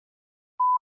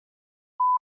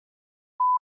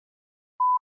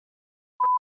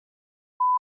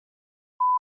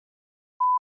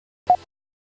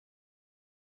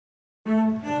We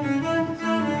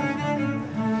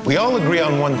all agree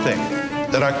on one thing,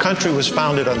 that our country was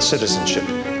founded on citizenship.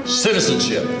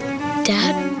 Citizenship.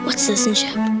 Dad, what's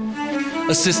citizenship?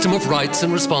 A system of rights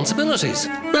and responsibilities.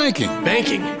 Banking.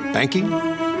 Banking. Banking?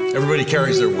 Everybody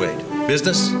carries their weight.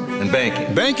 Business and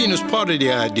banking. Banking is part of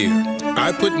the idea.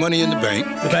 I put money in the bank.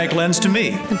 The bank lends to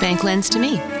me. The bank lends to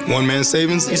me. One man's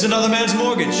savings is another man's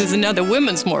mortgage. Is another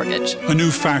woman's mortgage. A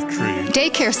new factory.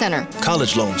 Daycare center.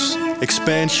 College loans.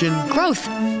 Expansion. Growth.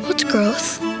 What's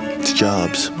growth? It's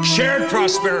jobs. Shared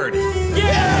prosperity.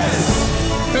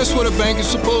 Yes! That's what a bank is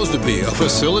supposed to be, a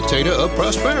facilitator of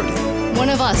prosperity. One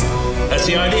of us. That's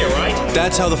the idea, right?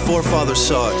 That's how the forefathers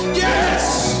saw it.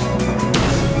 Yes!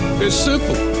 It's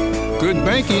simple. Good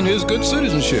banking is good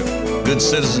citizenship. Good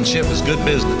citizenship is good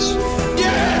business.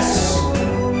 Yes!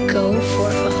 Go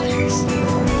forefathers.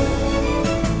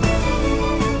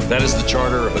 That is the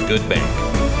charter of a good bank.